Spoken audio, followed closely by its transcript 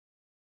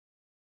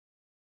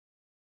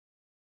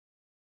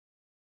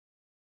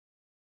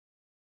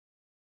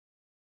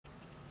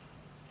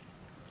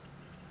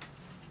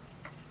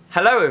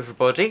Hello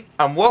everybody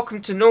and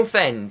welcome to North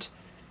End.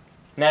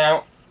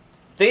 Now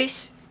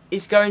this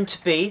is going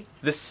to be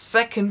the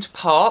second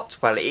part,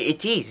 well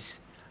it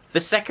is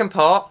the second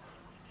part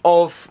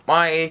of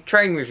my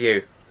train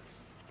review.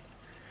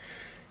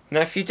 Now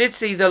if you did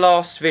see the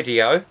last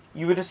video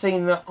you would have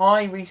seen that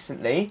I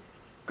recently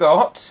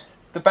got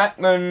the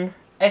Bachmann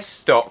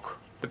S-Stock,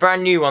 the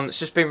brand new one that's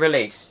just been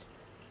released.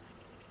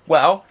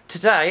 Well,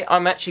 today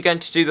I'm actually going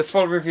to do the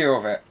full review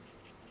of it.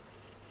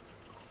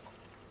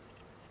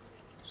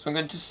 So I'm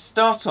going to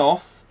start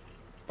off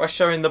by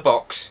showing the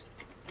box.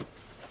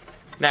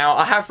 Now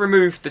I have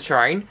removed the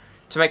train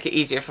to make it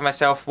easier for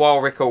myself while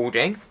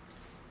recording.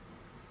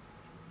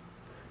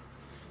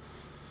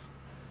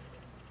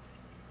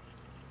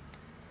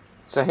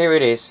 So here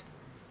it is.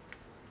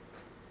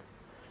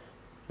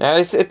 Now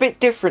it's a bit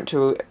different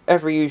to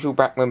every usual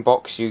Bachmann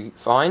box you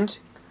find.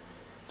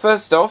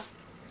 First off,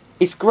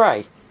 it's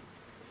grey.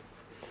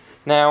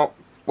 Now,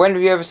 when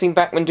have you ever seen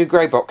Bachmann do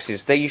grey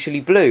boxes? They're usually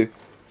blue,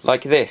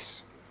 like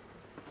this.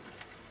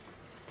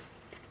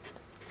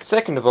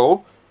 Second of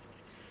all,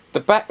 the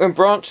Bachmann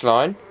branch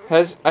line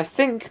has, I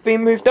think,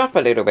 been moved up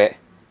a little bit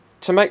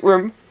to make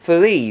room for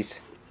these.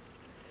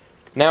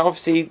 Now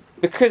obviously,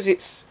 because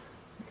it's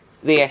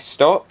the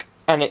S-Stock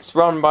and it's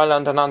run by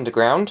London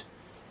Underground,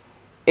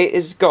 it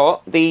has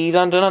got the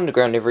London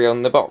Underground livery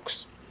on the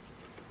box.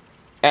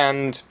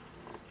 And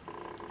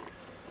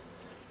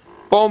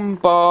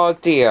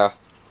Bombardier,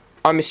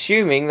 I'm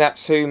assuming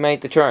that's who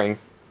made the train,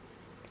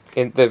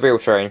 in the real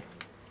train.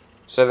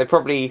 So they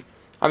probably,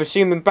 I'm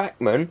assuming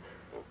Bachmann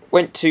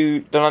went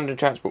to the London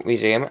Transport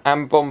Museum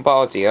and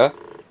Bombardier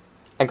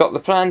and got the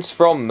plans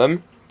from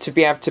them to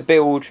be able to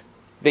build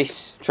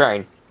this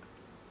train.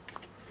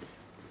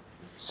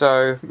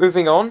 So,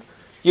 moving on,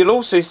 you'll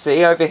also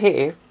see over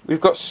here,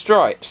 we've got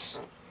stripes.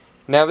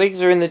 Now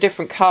these are in the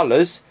different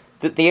colours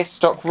that the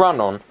S-Stock run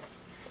on.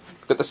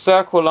 We've got the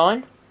circle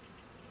line.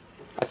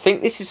 I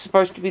think this is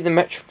supposed to be the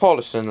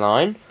Metropolitan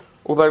line,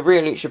 although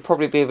really it should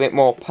probably be a bit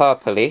more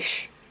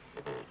purplish.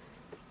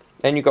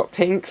 Then you've got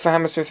pink for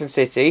Hammersmith and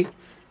City,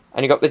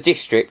 and you've got the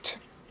District.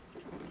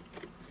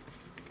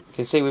 You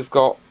can see we've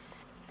got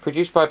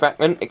produced by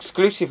Bachmann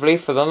exclusively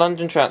for the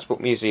London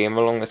Transport Museum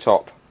along the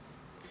top,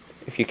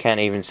 if you can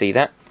even see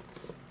that.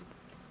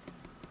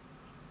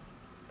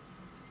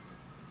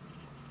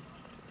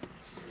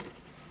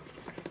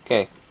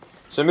 Okay,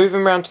 so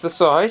moving around to the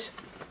side,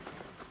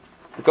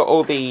 we've got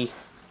all the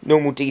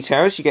normal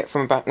details you get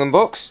from a Bachmann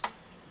box.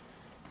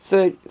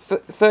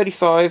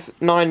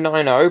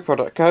 35990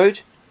 product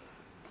code.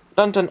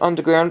 London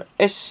Underground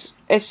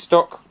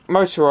S-Stock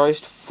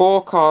motorised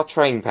 4-car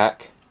train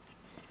pack.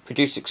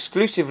 Produced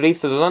exclusively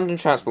for the London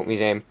Transport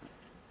Museum.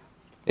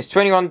 It's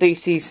 21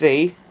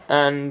 DCC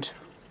and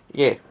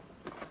yeah.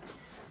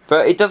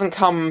 But it doesn't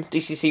come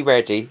DCC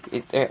ready.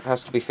 It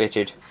has to be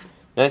fitted.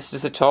 Now this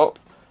is the top.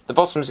 The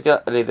bottom's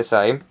exactly the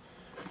same.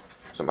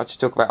 Not much to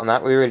talk about on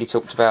that. We really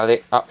talked about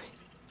it up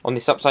on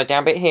this upside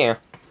down bit here.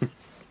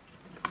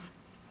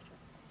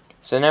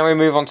 So now we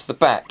move on to the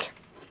back.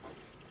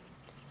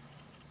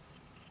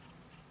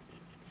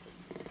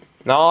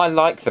 Now I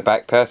like the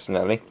back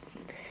personally.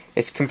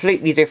 It's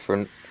completely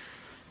different.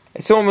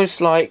 It's almost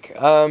like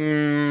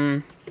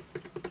what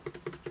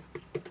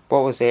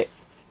was it?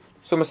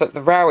 It's almost like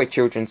the Railway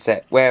Children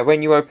set, where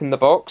when you open the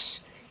box,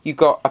 you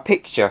got a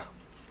picture,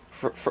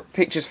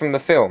 pictures from the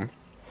film.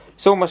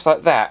 It's almost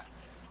like that.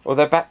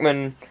 Although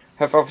Bachmann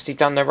have obviously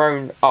done their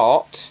own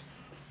art,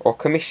 or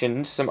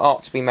commissioned some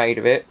art to be made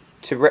of it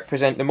to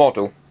represent the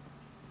model.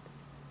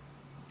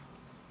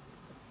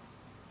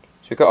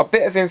 So we've got a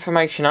bit of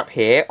information up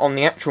here on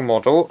the actual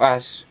model,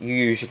 as you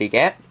usually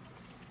get.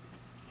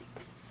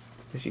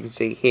 As you can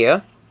see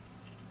here.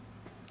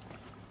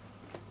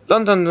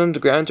 London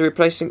Underground are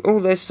replacing all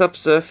their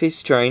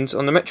subsurface trains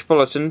on the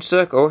Metropolitan,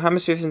 Circle,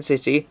 Hammersmith and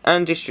City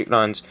and District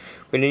lines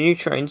with the new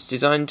trains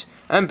designed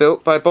and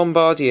built by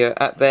Bombardier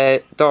at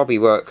their Derby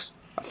works.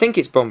 I think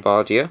it's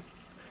Bombardier.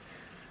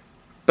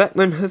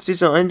 Bachmann have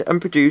designed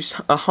and produced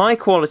a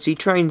high-quality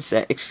train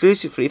set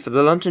exclusively for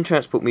the London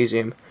Transport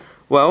Museum.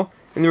 Well,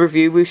 in the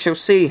review we shall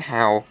see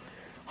how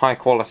high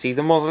quality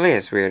the model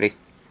is, really.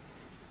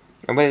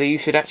 And whether you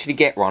should actually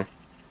get one.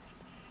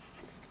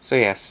 So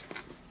yes,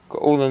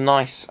 got all the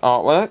nice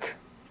artwork.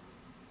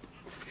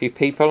 A few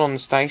people on the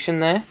station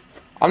there.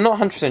 I'm not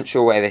 100%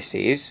 sure where this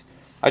is.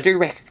 I do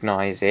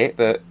recognise it,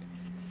 but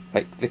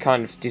like the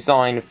kind of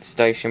design of the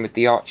station with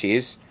the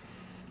arches.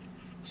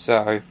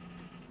 So,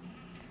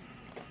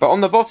 but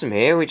on the bottom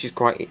here, which is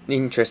quite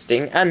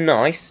interesting and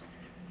nice,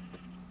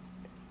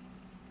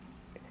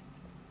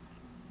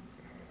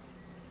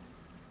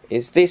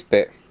 is this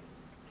bit.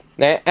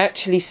 Now it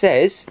actually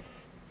says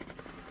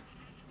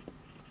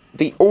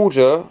the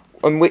order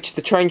on which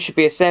the train should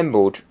be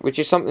assembled, which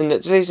is something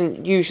that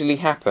doesn't usually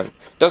happen,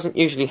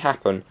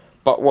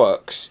 but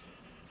works,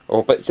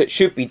 but that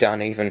should be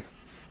done even.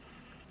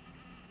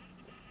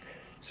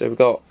 So we've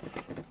got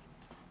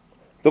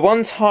the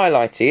ones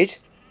highlighted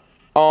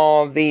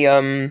are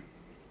the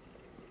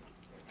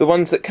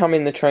ones that come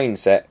in the train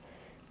set.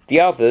 The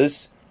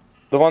others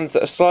the ones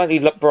that are slightly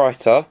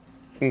brighter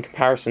in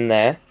comparison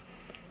there.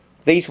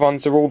 These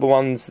ones are all the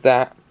ones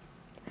that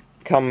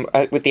come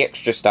with the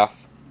extra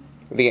stuff,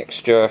 the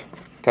extra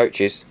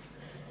coaches.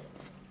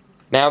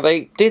 Now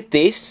they did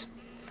this.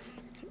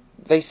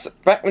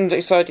 Bachmann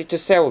decided to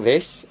sell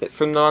this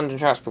from the London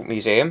Transport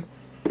Museum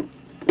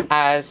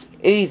as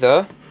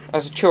a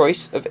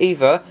choice of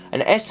either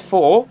an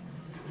S4,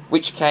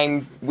 which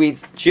came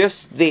with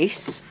just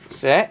this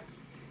set,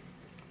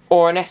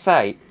 or an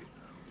S8,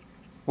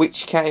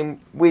 which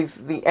came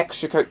with the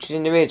extra coaches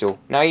in the middle.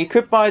 Now you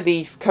could buy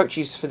the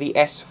coaches for the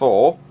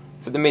S4,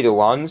 for the middle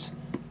ones,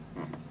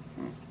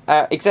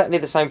 exactly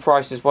the same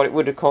price as what it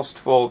would have cost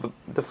for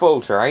the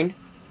full train,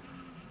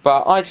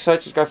 but I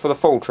decided to go for the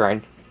full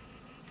train.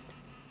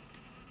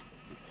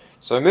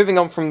 So moving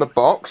on from the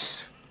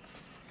box,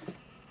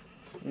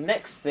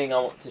 next thing I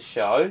want to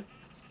show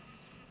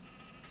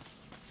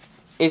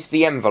is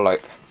the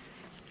envelope.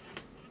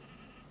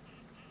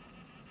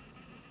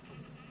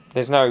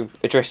 There's no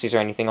addresses or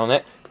anything on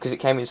it because it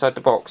came inside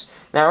the box.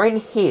 Now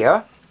in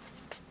here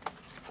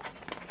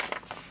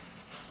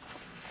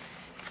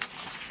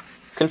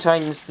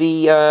contains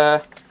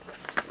the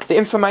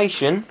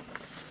information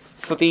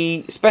for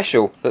the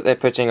special that they're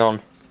putting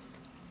on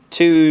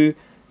to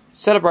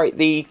celebrate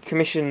the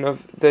commission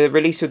of the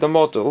release of the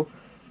model.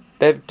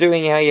 They're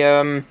doing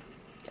a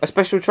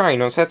special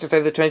train on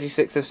Saturday the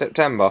 26th of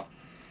September.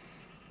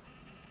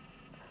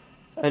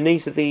 And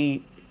these are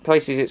the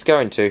places it's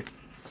going to.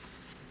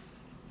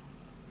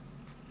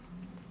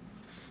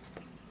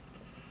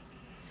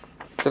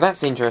 So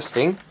that's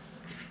interesting.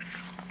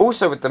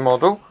 Also with the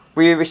model,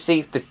 we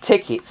received the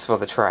tickets for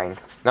the train.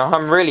 Now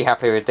I'm really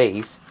happy with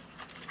these.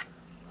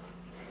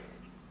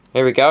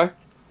 Here we go.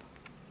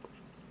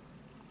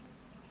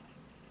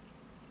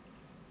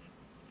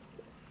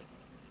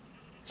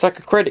 It's like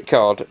a credit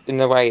card in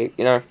the way,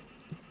 you know,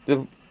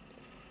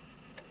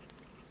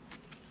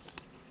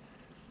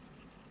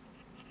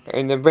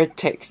 and the red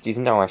text is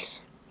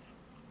nice.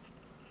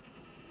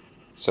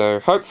 So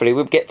hopefully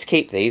we'll get to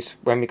keep these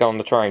when we go on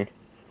the train.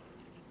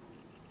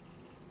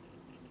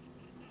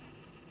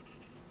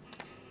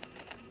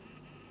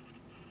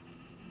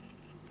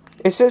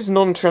 It says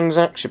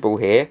non-transactable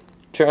here,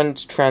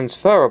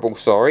 transferable,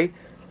 sorry.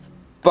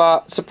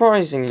 But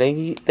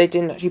surprisingly, they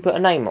didn't actually put a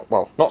name on.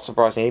 Well, not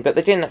surprisingly, but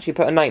they didn't actually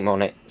put a name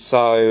on it.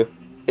 So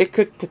it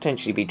could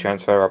potentially be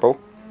transferable.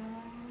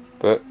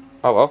 But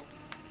oh well.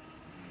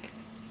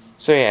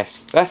 So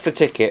yes, that's the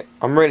ticket.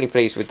 I'm really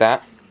pleased with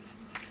that.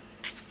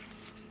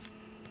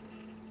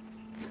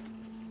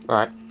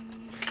 Right.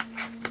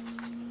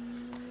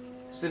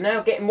 So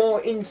now getting more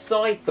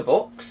inside the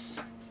box.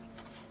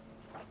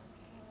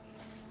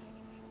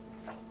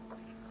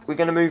 We're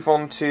going to move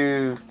on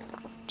to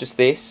just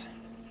this.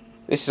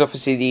 This is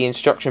obviously the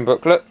instruction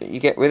booklet that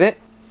you get with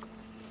it.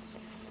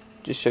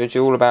 Just shows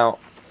you all about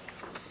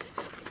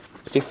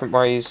different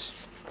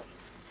ways.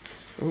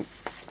 Ooh.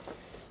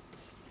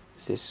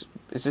 Is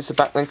this a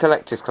Bachmann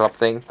Collectors Club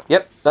thing?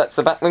 Yep, that's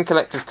the Bachmann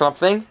Collectors Club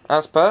thing,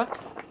 as per.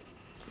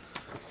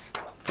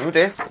 Oh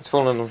dear, it's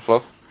fallen on the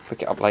floor.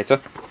 Pick it up later.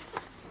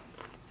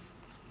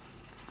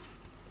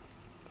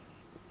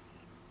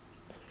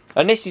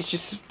 And this is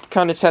just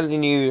kind of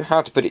telling you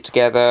how to put it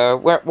together,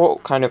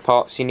 what kind of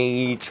parts you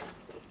need,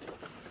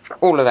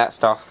 all of that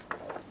stuff.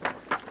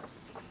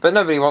 But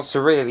nobody wants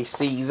to really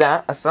see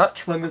that as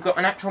such when we've got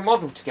an actual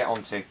model to get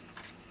onto.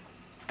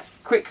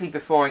 Quickly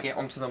before I get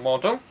onto the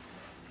model,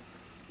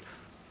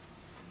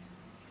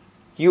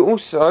 you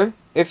also,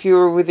 if you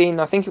were within,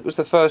 I think it was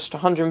the first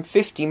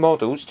 150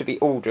 models to be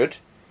ordered,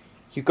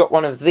 you got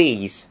one of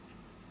these.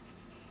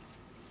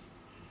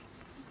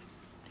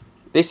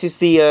 This is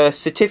the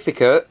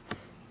certificate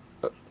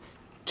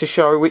to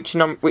show which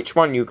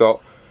one you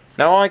got.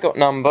 Now I got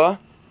number,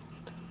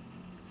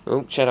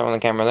 oh, shadow on the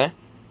camera there,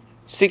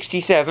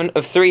 67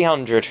 of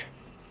 300,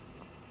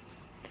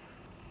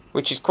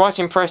 which is quite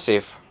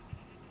impressive.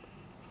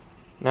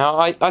 Now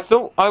I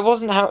thought, I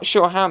wasn't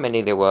sure how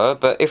many there were,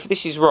 but if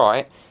this is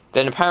right,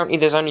 then apparently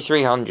there's only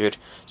 300.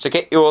 So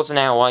get yours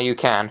now while you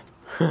can.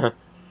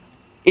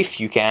 If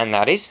you can,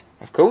 that is,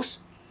 of course.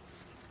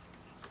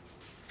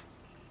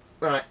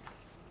 Right.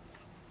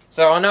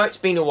 So I know it's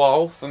been a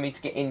while for me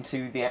to get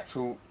into the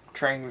actual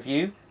train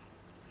review,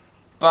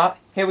 but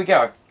here we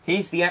go.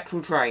 Here's the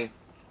actual train.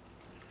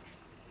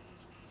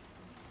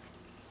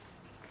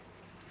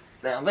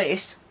 Now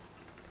this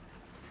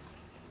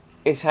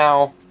is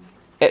how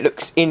it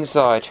looks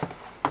inside.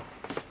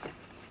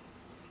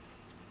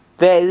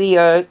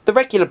 They're the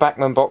regular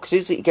Bachmann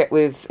boxes that you get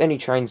with any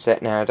train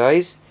set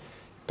nowadays.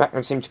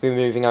 Bachmann seem to be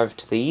moving over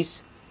to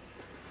these.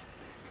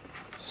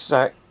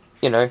 So,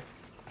 you know,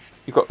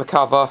 you've got the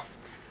cover.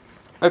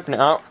 Open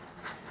it up,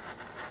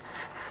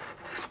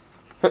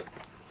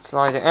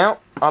 slide it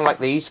out. I like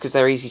these because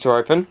they're easy to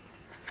open.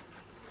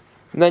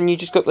 And then you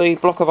just got the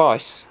block of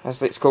ice,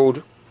 as it's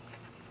called.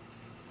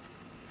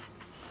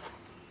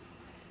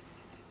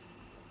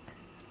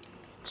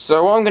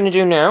 So what I'm going to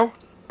do now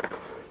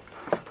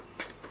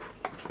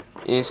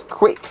is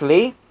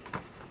quickly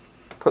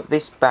put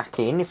this back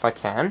in, if I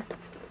can.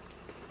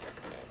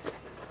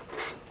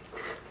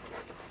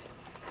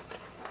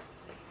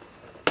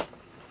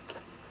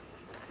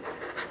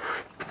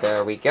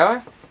 There we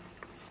go.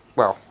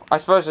 Well, I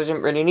suppose I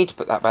didn't really need to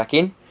put that back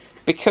in,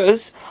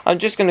 because I'm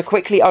just going to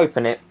quickly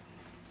open it.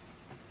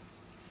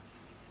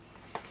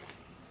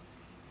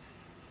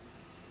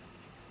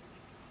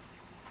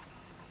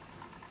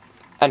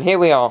 And here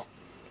we are.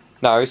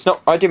 No, it's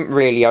not. I didn't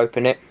really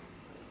open it.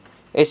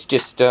 It's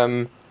just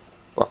well,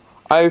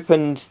 I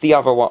opened the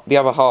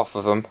other half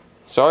of them.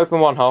 So I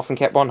opened one half and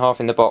kept one half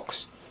in the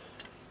box.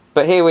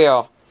 But here we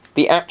are,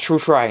 the actual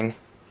train.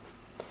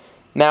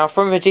 Now,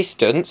 from a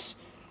distance,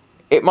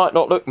 it might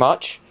not look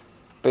much,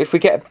 but if we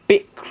get a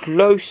bit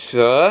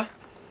closer,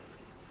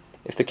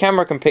 if the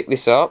camera can pick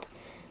this up,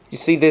 you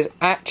see there's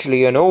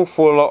actually an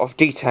awful lot of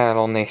detail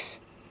on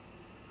this.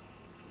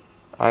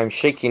 I'm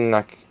shaking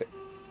like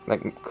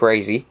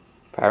crazy,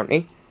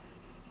 apparently.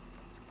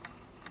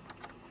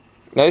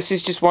 Now, this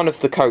is just one of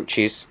the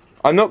coaches.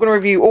 I'm not going to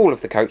review all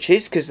of the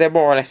coaches, because they're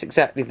more or less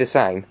exactly the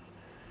same.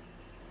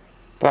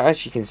 But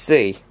as you can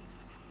see...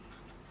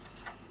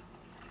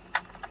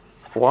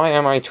 Why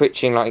am I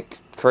twitching like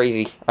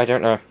crazy? I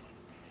don't know.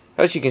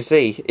 As you can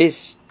see,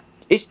 it's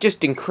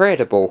just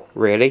incredible,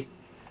 really.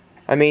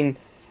 I mean,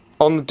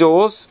 on the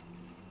doors,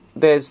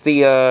 there's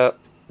the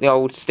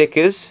old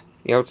stickers.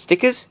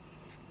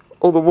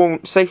 All the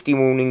safety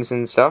warnings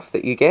and stuff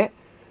that you get.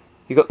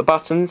 You've got the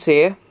buttons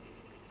here.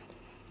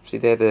 See,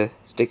 they're the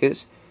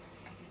stickers.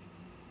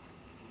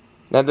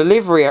 Now, the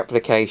livery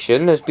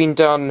application has been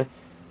done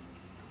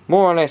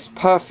more or less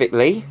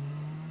perfectly.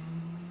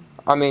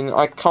 I mean,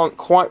 I can't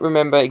quite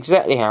remember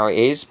exactly how it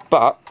is,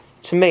 but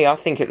to me, I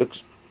think it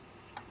looks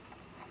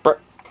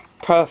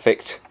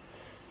perfect.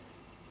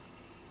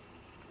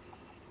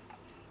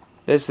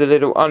 There's the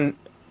little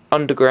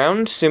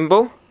underground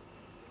symbol.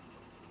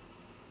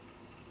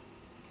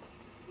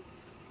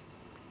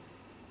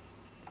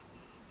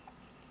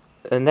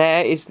 And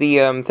there is the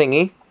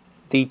thingy,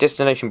 the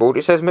destination board.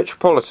 It says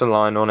Metropolitan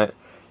Line on it.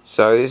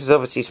 So this is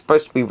obviously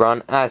supposed to be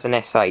run as an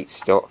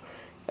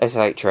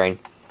S8 train.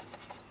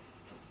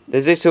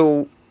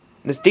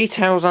 There's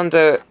details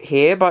under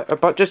here,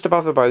 but just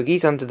above the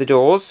bogies, under the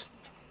doors.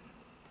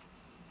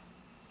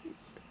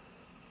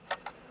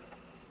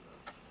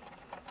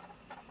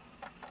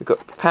 We've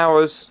got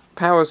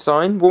power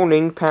sign,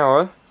 warning,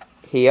 power,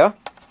 here.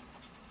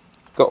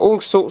 Got all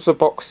sorts of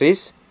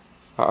boxes.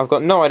 I've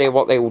got no idea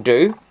what they will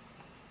do.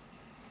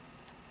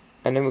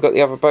 And then we've got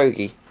the other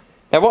bogie.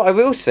 Now, what I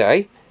will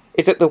say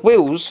is that the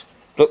wheels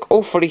look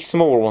awfully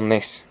small on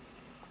this.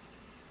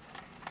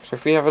 So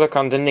if we have a look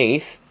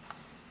underneath,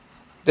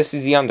 this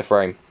is the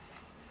underframe,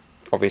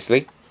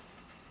 obviously.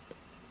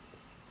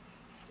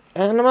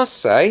 And I must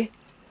say,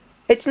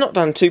 it's not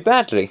done too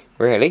badly,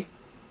 really.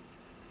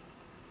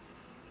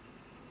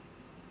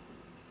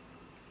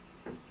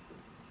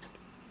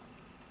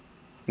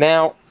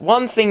 Now,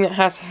 one thing that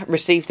has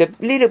received a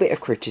little bit of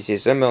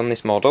criticism on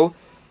this model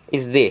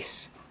is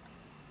this.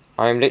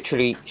 I am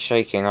literally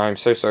shaking. I am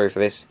so sorry for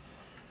this.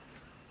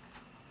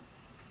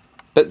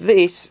 But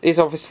this is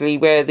obviously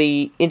where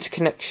the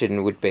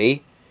interconnection would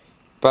be.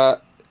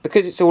 But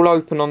because it's all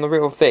open on the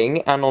real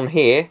thing, and on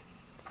here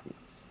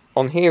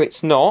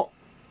it's not.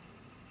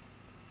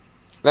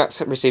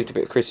 That's received a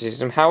bit of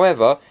criticism.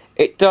 However,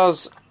 it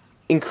does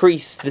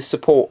increase the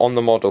support on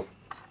the model.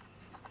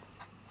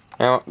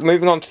 Now,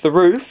 moving on to the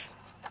roof.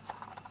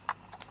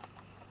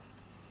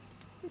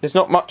 There's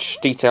not much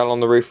detail on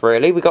the roof,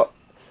 really. We got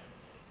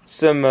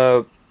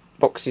some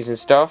boxes and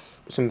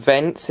stuff, some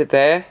vents are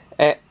there.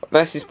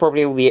 This is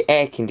probably all the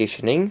air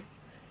conditioning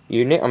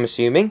unit, I'm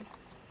assuming.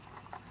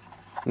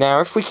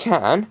 Now, if we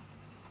can,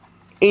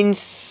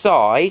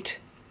 inside,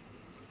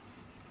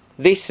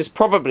 this has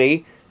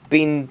probably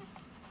been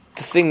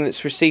the thing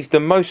that's received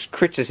the most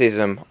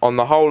criticism on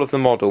the whole of the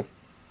model.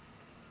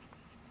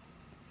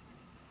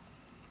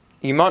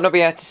 You might not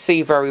be able to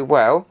see very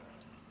well,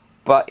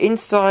 but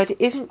inside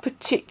isn't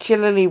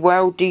particularly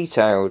well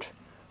detailed.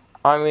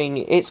 I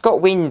mean, it's got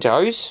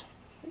windows,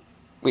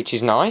 which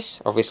is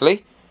nice,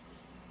 obviously,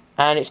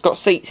 and it's got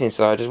seats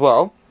inside as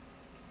well.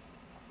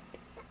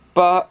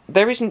 But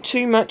there isn't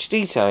too much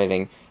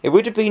detailing. It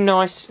would have been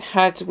nice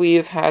had we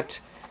have had,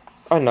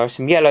 I don't know,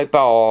 some yellow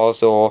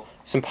bars or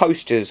some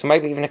posters, or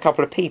maybe even a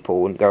couple of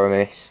people wouldn't go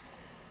amiss.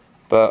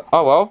 But,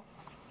 oh well.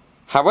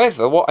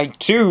 However, what I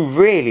do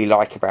really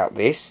like about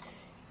this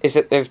is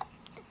that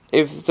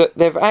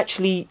they've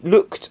actually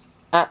looked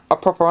at a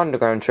proper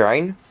underground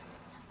train,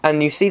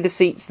 and you see the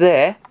seats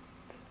there,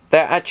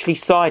 they're actually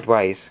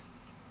sideways.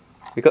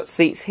 We've got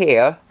seats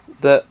here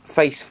that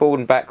face forward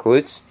and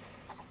backwards,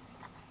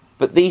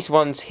 but these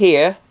ones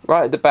here,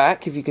 right at the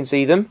back, if you can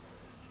see them,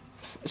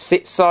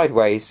 sit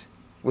sideways,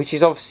 which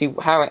is obviously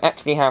how it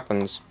actually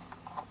happens.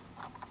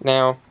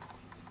 Now,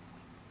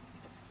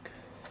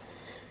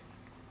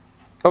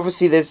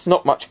 obviously there's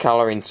not much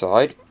colour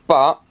inside,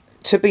 but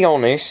to be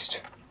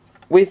honest,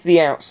 with the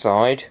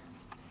outside,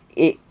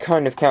 it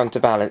kind of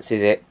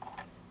counterbalances it.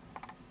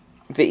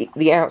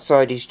 The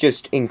outside is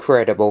just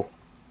incredible.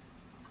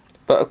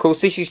 But of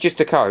course this is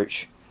just a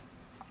coach.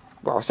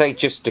 Well, I say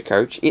just a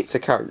coach, it's a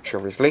coach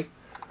obviously.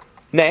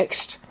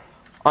 Next,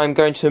 I'm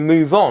going to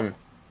move on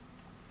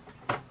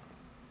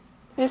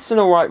It's an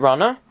alright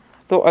runner.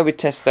 Thought I would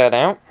test that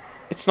out.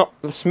 It's not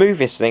the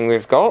smoothest thing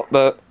we've got,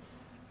 but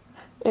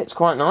it's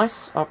quite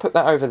nice. I'll put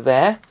that over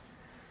there,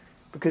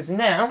 because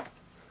now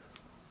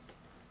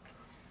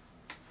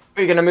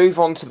we're going to move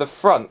on to the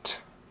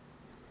front.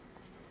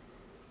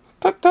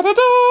 Da, da, da,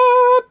 da.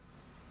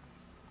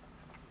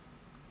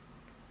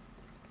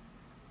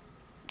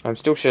 I'm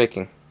still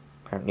shaking,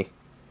 apparently.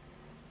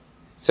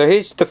 So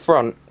here's the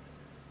front.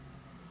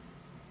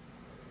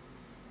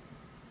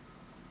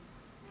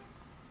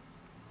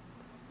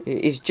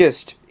 It is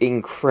just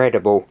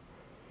incredible.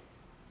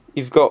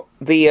 You've got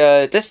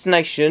the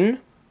destination,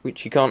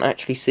 which you can't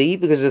actually see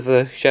because of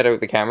the shadow of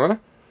the camera.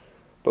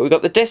 But we've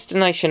got the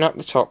destination up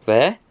the top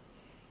there.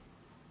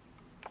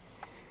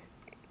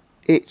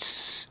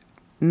 It's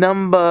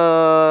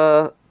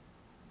number...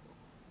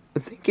 I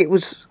think it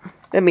was...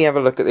 Let me have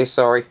a look at this,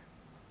 sorry.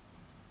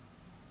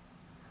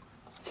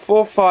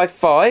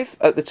 455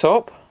 at the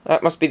top.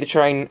 That must be the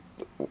train,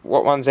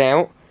 what one's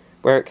out,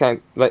 where it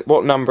came, like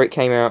what number it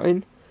came out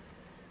in.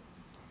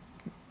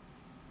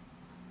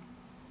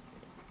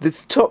 The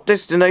top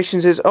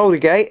destination says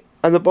Aldergate,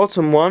 and the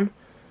bottom one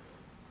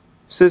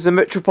says the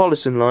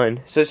Metropolitan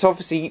line. So it's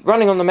obviously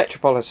running on the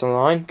Metropolitan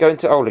line, going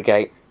to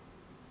Aldergate.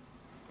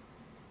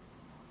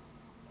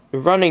 The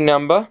running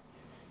number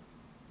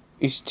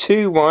is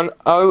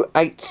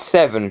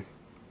 21087.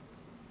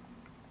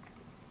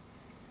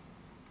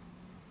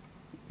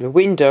 The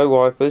window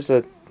wipers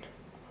are...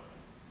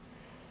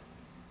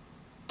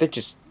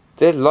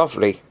 They're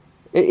lovely.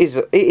 It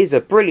is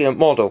a brilliant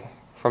model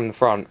from the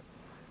front.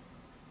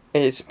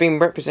 And it's been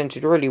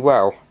represented really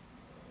well.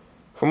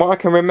 From what I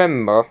can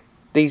remember,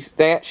 they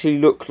actually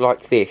look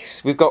like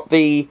this. We've got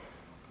the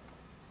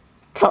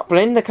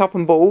coupling, the cup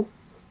and ball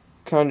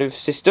kind of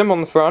system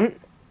on the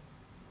front.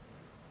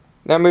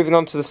 Now moving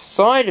on to the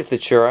side of the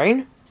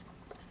train.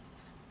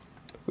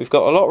 We've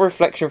got a lot of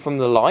reflection from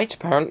the light,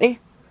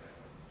 apparently.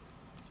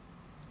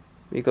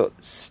 We've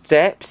got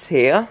steps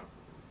here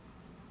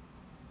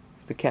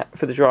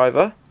for the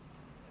driver.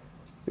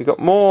 We've got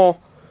more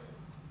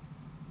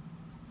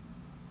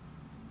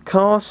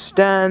car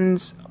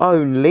stands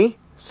only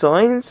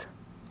signs.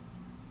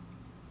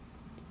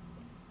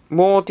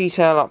 More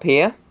detail up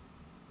here.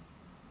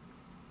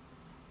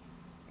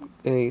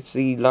 It's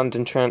the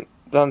London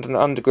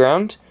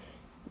Underground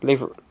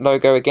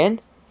logo again.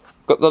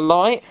 Got the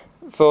light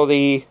for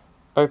the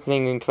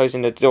opening and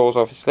closing the doors,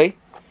 obviously.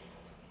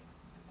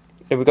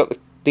 Then we've got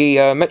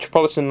the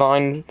Metropolitan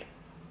line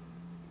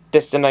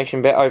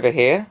destination bit over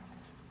here,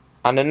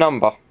 and a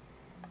number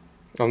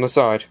on the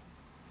side.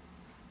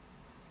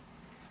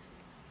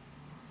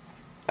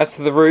 As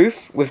to the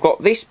roof, we've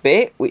got this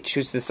bit, which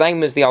was the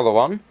same as the other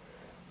one,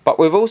 but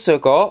we've also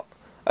got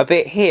a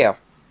bit here.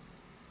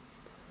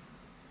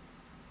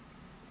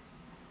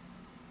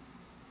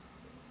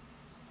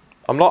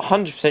 I'm not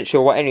 100%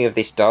 sure what any of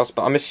this does,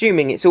 but I'm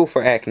assuming it's all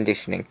for air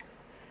conditioning.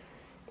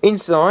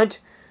 Inside,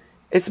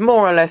 it's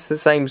more or less the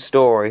same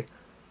story,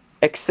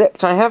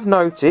 except I have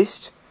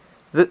noticed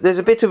that there's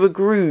a bit of a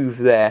groove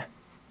there.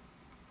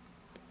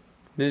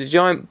 There's a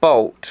giant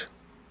bolt.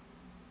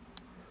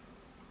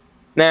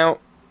 Now,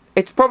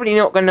 it's probably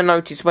not going to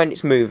notice when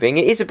it's moving.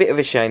 It is a bit of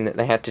a shame that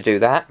they had to do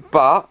that,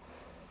 but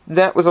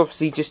that was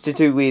obviously just to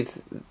do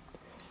with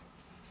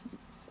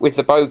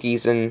the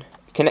bogies and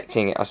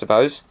connecting it, I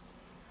suppose.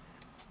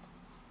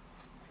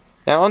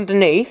 Now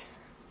underneath,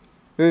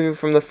 moving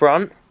from the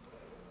front,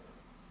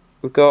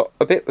 we've got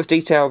a bit of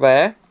detail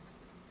there.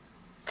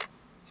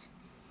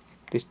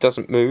 This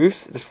doesn't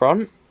move, the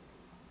front.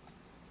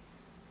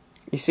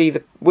 You see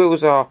the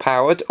wheels are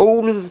powered.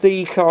 All of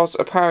the cars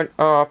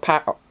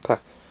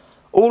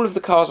all of the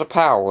cars are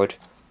powered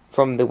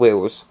from the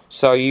wheels,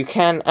 so you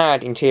can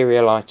add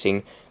interior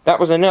lighting. That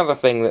was another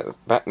thing that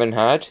Bachmann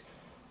had,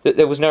 that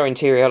there was no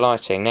interior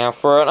lighting. Now,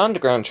 for an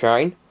underground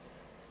train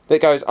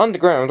that goes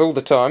underground all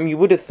the time, you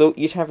would have thought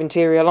you'd have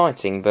interior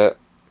lighting, but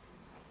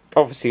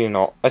obviously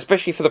not,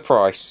 especially for the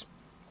price.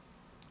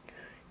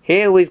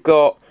 Here we've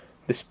got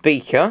the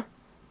speaker.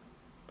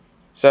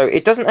 So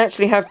it doesn't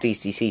actually have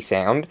DCC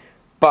sound,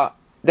 but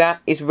that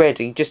is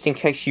ready just in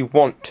case you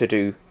want to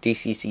do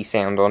DCC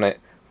sound on it,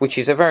 which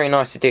is a very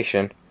nice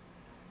addition.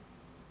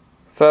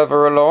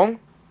 Further along,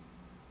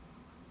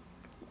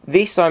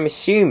 this, I'm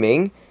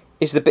assuming,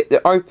 is the bit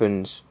that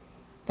opens.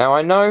 Now,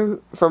 I know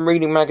from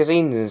reading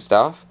magazines and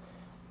stuff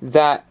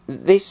that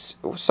this,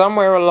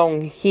 somewhere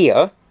along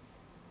here,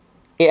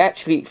 it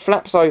actually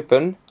flaps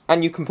open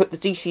and you can put the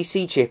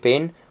DCC chip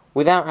in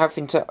without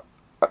having to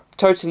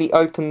totally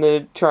open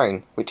the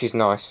train, which is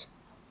nice.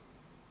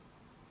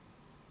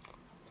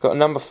 Got a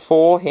number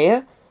 4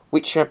 here,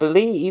 which I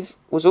believe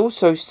was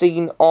also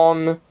seen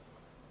on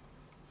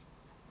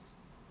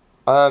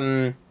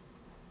the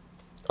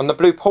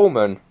Blue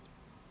Pullman,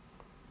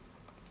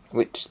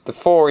 which the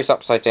 4 is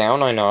upside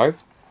down, I know.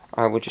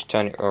 I will just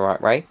turn it the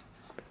right way.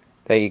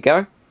 There you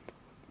go.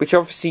 Which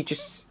obviously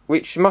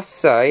which must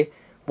say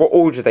what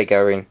order they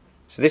go in.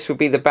 So this would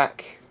be the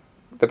back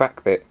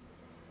bit.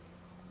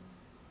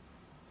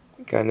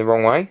 Going the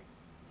wrong way.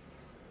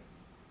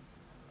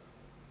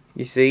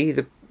 You see,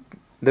 the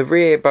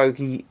rear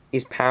bogie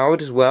is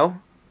powered as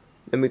well.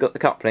 Then we've got the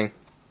coupling.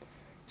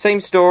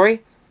 Same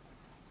story.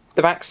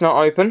 The back's not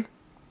open.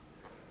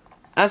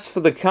 As for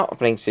the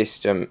coupling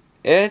system,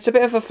 it's a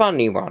bit of a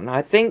funny one.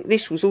 I think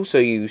this was also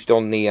used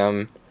on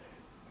the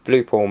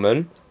Blue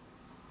Pullman.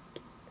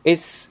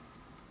 It's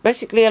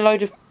basically a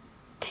load of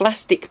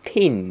plastic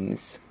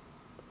pins.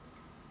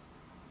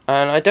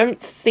 And I don't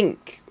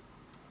think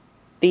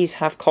these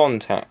have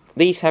contact.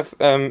 These have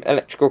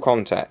electrical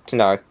contact,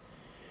 no.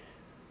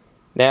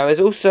 Now there's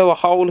also a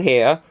hole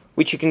here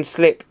which you can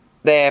slip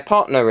their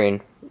partner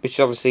in. Which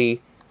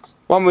obviously,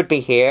 one would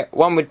be here,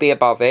 one would be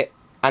above it,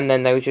 and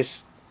then they would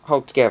just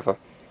hold together.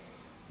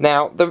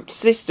 Now the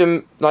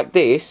system like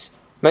this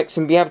makes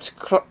them be able to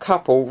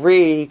couple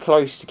really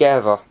close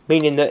together.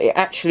 Meaning that it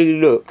actually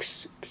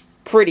looks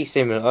pretty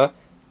similar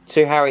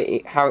to how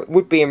it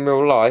would be in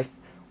real life,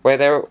 where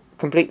they're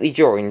completely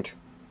joined.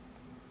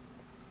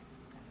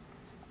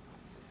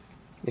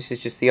 This is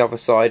just the other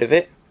side of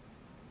it.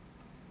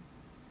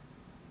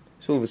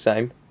 It's all the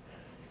same.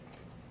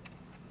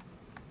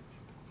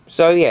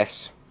 So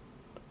yes.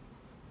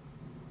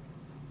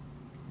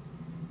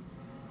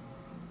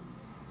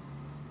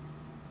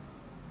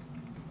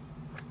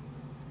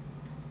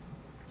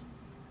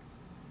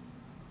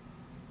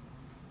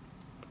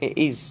 It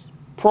is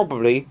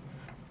probably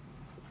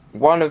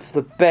one of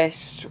the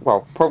best,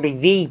 well, probably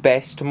the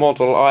best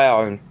model I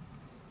own.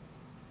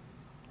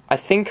 I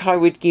think I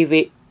would give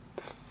it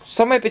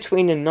somewhere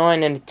between a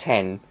 9 and a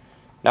 10.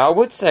 Now I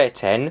would say a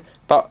 10,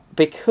 but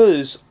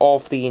because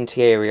of the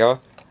interior,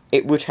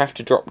 it would have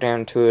to drop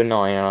down to a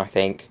 9, I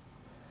think.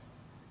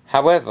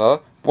 However,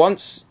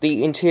 once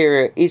the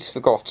interior is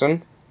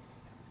forgotten,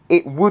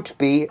 it would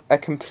be a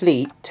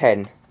complete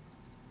 10.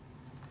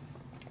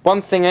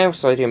 One thing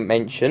else I didn't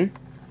mention,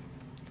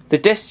 the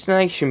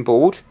destination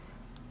board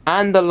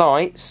and the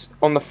lights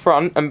on the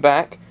front and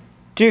back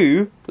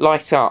do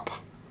light up,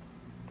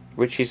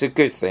 which is a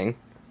good thing.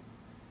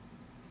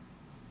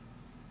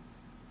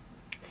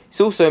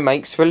 This also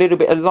makes for a little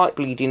bit of light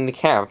bleed in the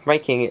cab,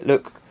 making it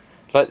look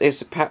like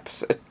there's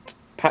perhaps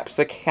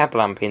a cab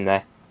lamp in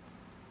there.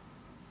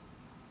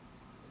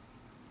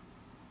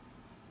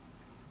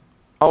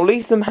 I'll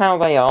leave them how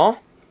they are,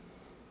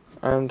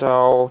 and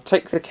I'll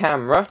take the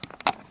camera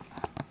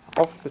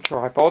off the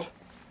tripod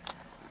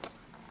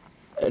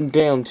and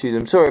down to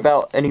them. Sorry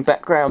about any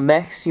background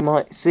mess you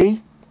might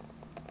see.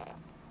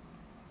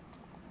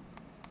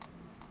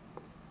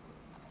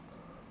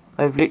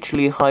 I've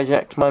literally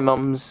hijacked my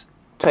mum's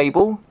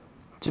table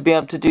to be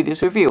able to do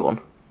this review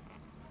on.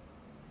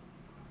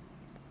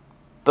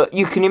 But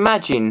you can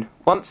imagine,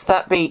 once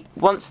this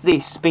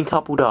has been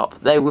coupled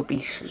up, they would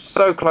be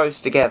so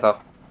close together.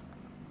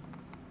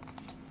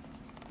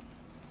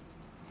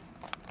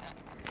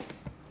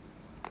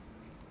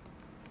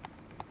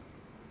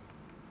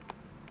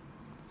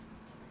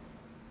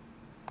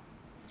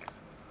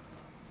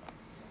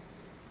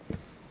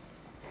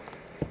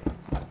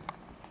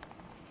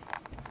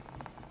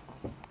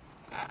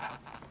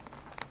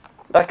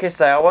 Like I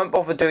say, I won't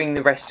bother doing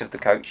the rest of the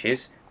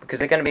coaches, because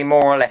they're going to be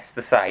more or less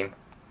the same.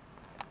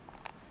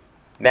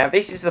 Now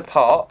this is the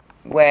part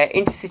where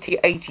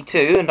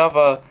Intercity82,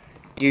 another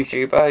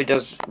YouTuber who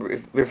does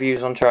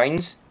reviews on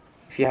trains,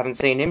 if you haven't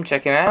seen him,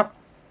 check him out.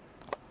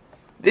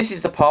 This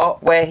is the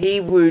part where he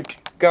would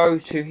go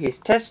to his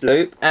test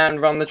loop and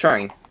run the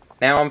train.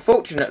 Now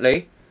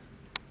unfortunately,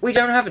 we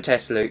don't have a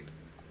test loop,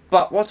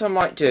 but what I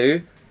might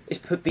do is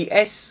put the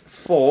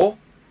S4,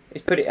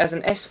 put it as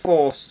an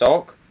S4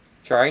 stock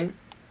train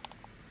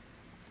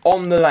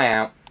on the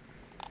layout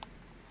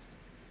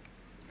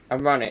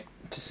and run it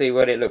to see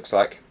what it looks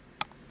like.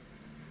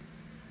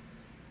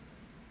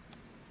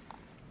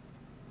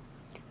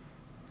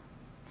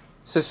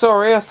 So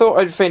sorry, I thought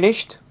I'd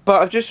finished,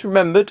 but I've just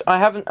remembered I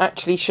haven't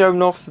actually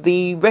shown off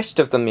the rest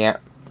of them yet.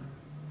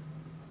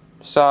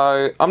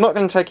 So I'm not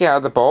going to take it out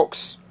of the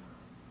box,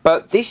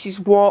 but this is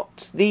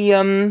what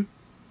the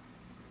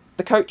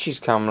coaches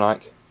come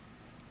like.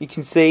 You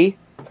can see,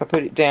 if I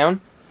put it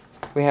down,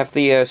 we have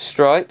the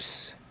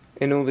stripes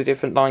in all the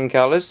different line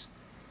colours.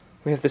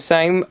 We have the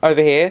same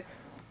over here,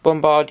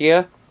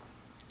 Bombardier,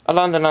 a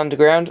London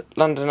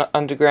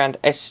Underground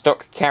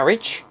S-Stock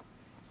carriage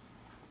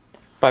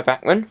by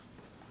Bachmann.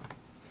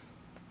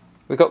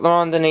 We've got them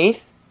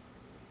underneath.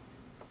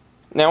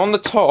 Now on the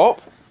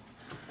top,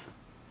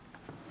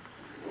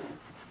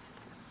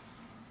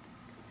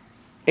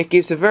 it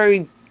gives a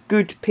very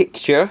good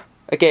picture,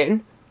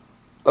 again,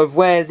 of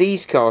where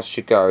these cars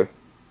should go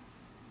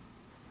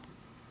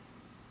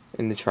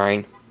in the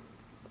train.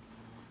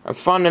 And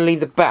finally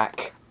the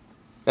back.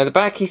 Now the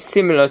back is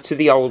similar to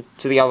the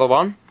other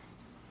one.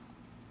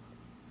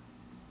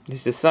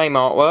 It's the same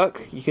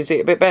artwork. You can see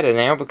it a bit better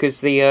now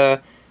because the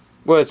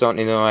words aren't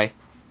in the way.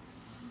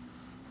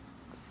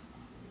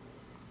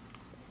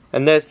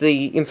 And there's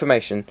the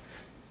information.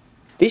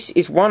 This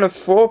is one of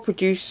 4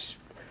 produced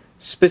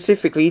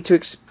specifically to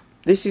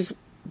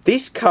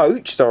this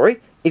coach,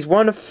 is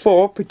one of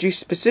 4 produced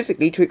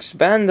specifically to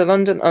expand the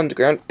London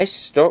Underground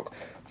S-Stock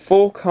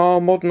 4-car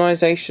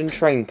modernisation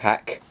train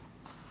pack.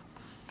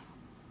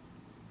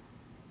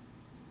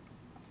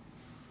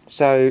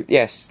 So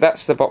yes,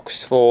 that's the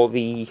box for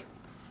these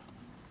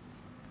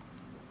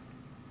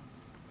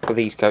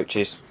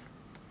coaches.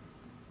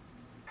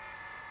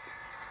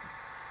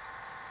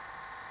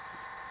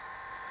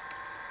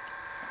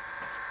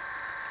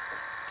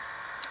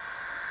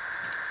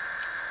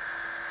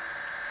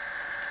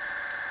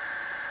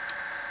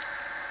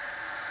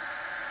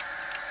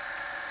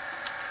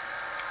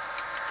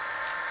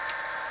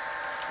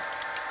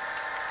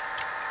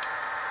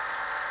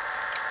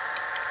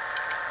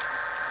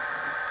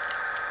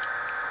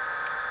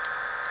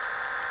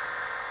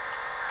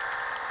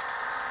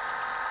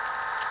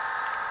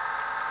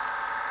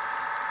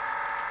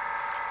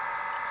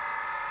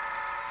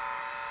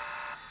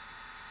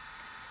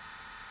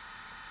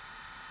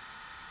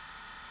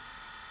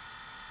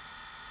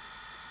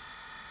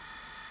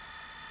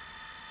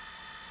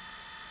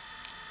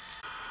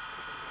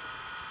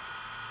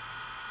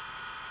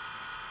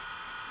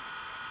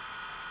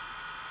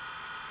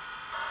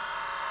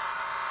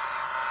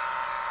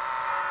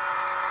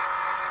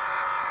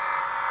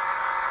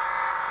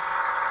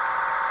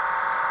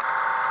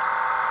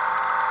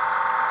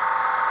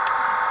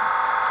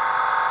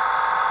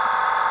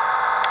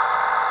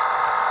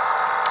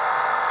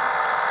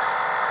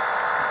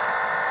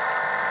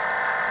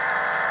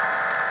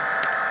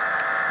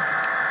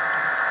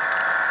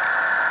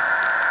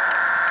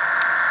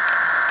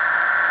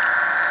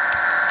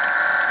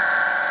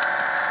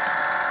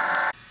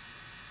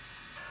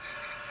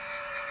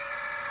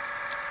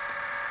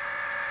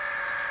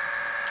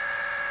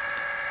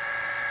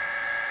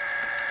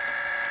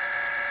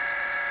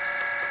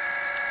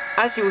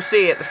 As you'll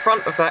see at the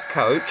front of that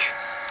coach,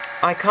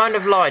 I kind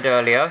of lied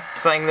earlier,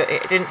 saying that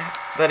it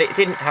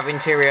didn't have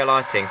interior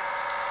lighting.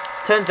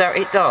 Turns out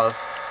it does,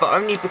 but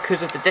only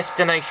because of the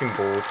destination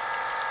board.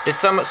 There's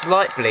so much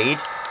light bleed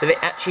that it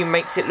actually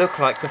makes it look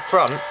like the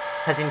front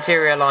has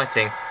interior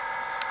lighting.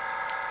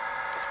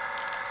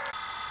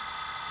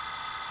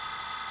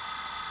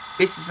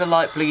 This is the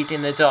light bleed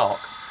in the dark.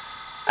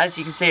 As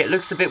you can see, it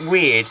looks a bit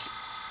weird,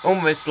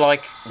 almost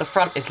like the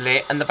front is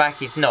lit and the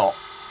back is not.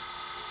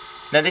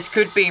 Now this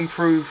could be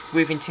improved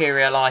with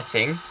interior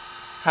lighting.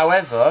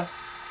 However,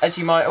 as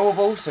you might have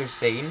also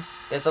seen,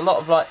 there's a lot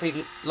of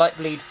light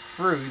bleed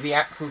through the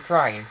actual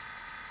train.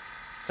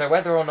 So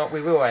whether or not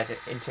we will add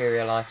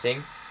interior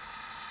lighting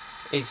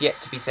is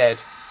yet to be said.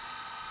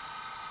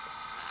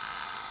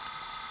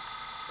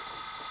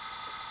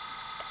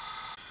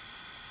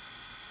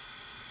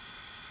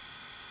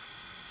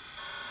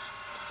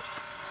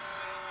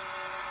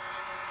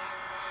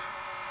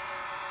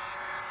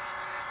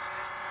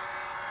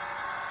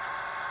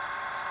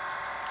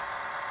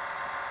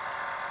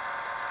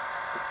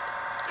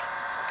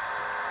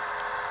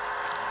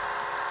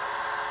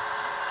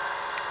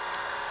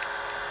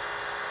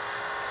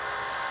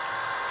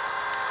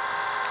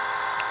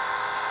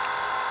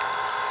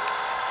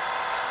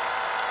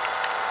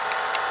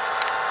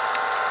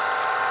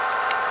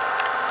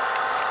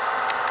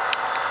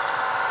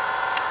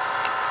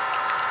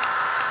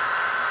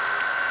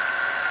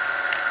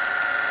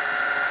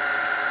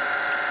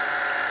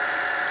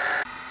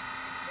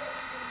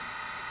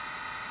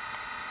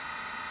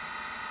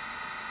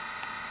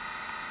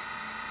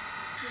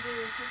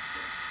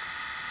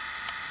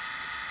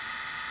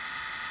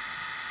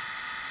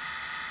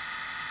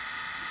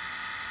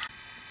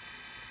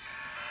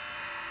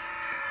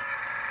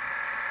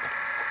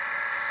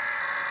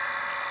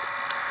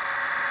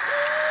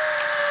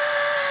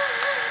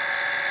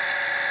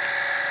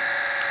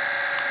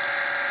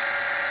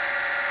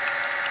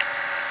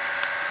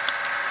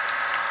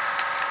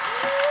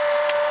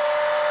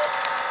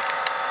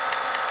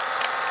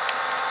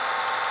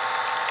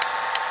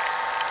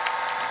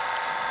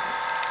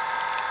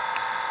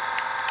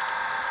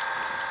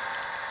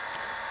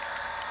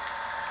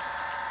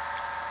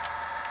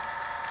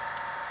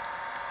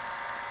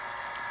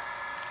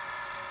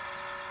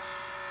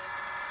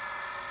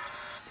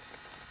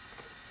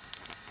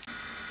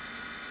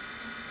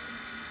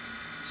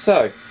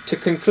 So, to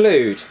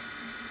conclude,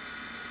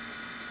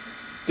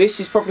 this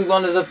is probably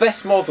one of the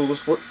best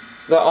models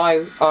that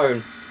I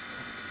own.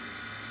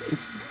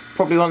 It's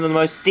probably one of the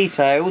most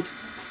detailed,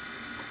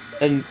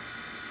 and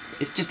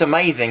it's just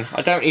amazing.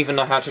 I don't even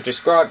know how to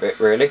describe it,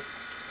 really.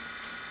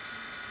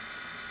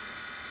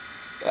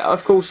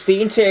 Of course,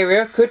 the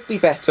interior could be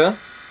better,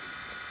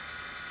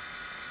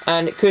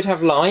 and it could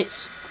have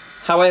lights.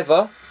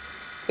 However,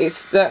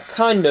 it's that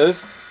kind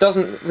of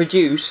doesn't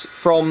reduce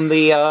from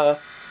the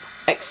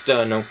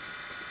external,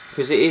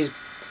 because it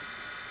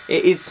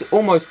is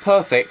almost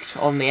perfect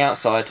on the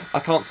outside. I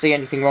can't see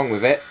anything wrong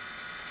with it.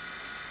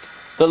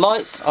 The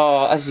lights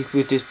are, as you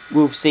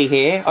will see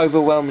here,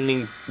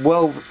 overwhelmingly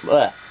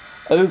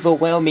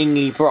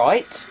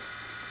bright.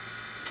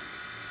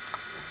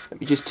 Let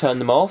me just turn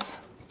them off.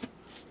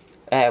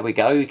 There we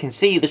go. You can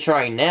see the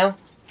train now,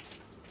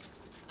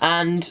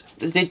 and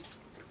the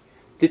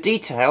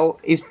detail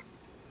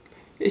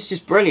it's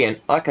just brilliant.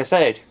 Like I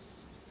said.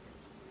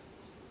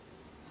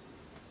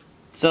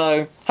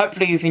 So,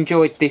 hopefully you've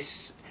enjoyed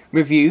this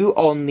review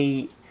on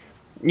the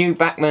new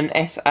Bachmann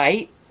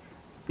S8.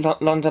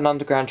 London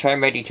Underground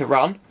train ready to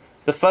run,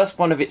 the first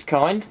one of its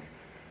kind,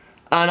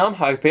 and I'm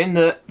hoping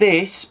that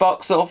this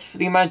sparks off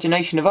the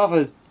imagination of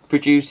other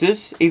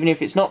producers, even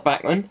if it's not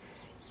Bachmann,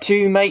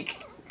 to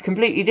make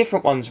completely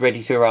different ones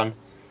ready to run.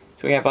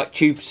 So we have like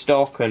tube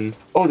stock and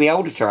all the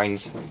older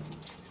trains.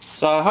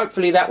 So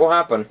hopefully that will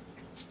happen.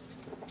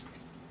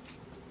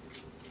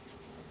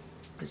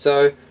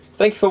 So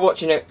thank you for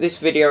watching this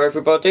video,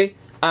 everybody,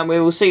 and we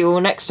will see you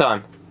all next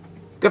time.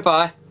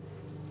 Goodbye.